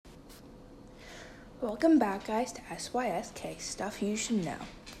Welcome back, guys, to SYSK, Stuff You Should Know.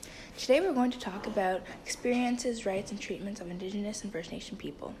 Today we're going to talk about experiences, rights, and treatments of Indigenous and First Nation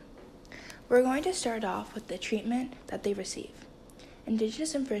people. We're going to start off with the treatment that they receive.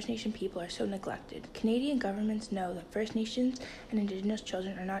 Indigenous and First Nation people are so neglected. Canadian governments know that First Nations and Indigenous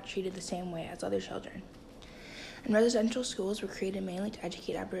children are not treated the same way as other children. And residential schools were created mainly to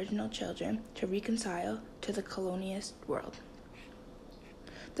educate Aboriginal children to reconcile to the colonialist world.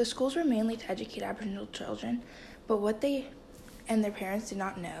 The schools were mainly to educate Aboriginal children, but what they and their parents did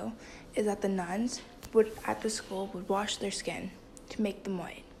not know is that the nuns at the school would wash their skin to make them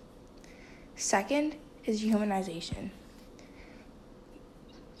white. Second is humanization.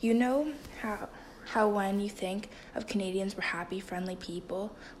 You know how when you think of Canadians were happy, friendly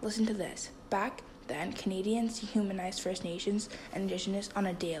people? Listen to this. Back then, Canadians dehumanized First Nations and Indigenous on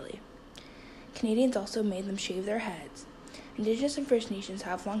a daily. Canadians also made them shave their heads. Indigenous and First Nations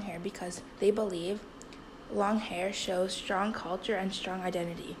have long hair because they believe long hair shows strong culture and strong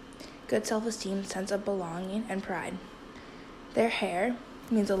identity, good self-esteem, sense of belonging, and pride. Their hair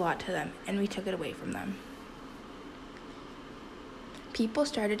means a lot to them, and we took it away from them. People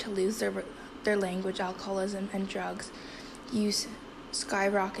started to lose their language, alcoholism, and drugs use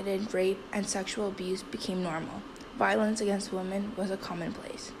skyrocketed, rape and sexual abuse became normal. Violence against women was a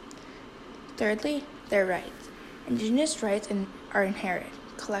commonplace. Thirdly, their rights. Indigenous rights are inherent,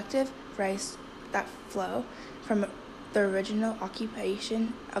 collective rights that flow from the original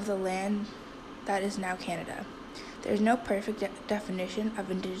occupation of the land that is now Canada. There is no perfect definition of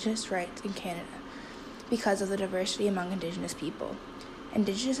Indigenous rights in Canada because of the diversity among Indigenous people.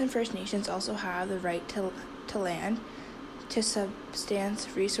 Indigenous and First Nations also have the right to land, to substance,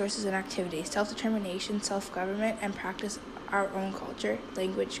 resources, and activities, self-determination, self-government, and practice our own culture,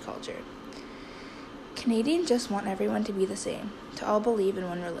 culture. Canadians just want everyone to be the same, to all believe in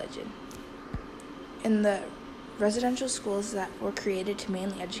one religion. In the residential schools that were created to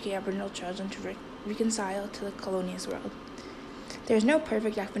mainly educate Aboriginal children to reconcile to the colonialist world. There is no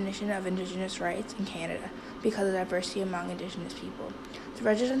perfect definition of Indigenous rights in Canada because of the diversity among Indigenous people. The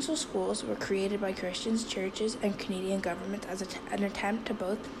residential schools were created by Christians, churches, and Canadian governments as an attempt to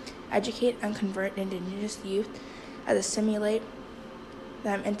both educate and convert Indigenous youth and assimilate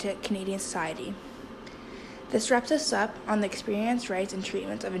them into Canadian society. This wraps us up on the experience, rights, and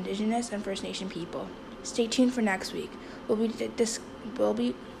treatments of Indigenous and First Nation people. Stay tuned for next week. We'll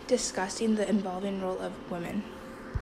be discussing the evolving role of women.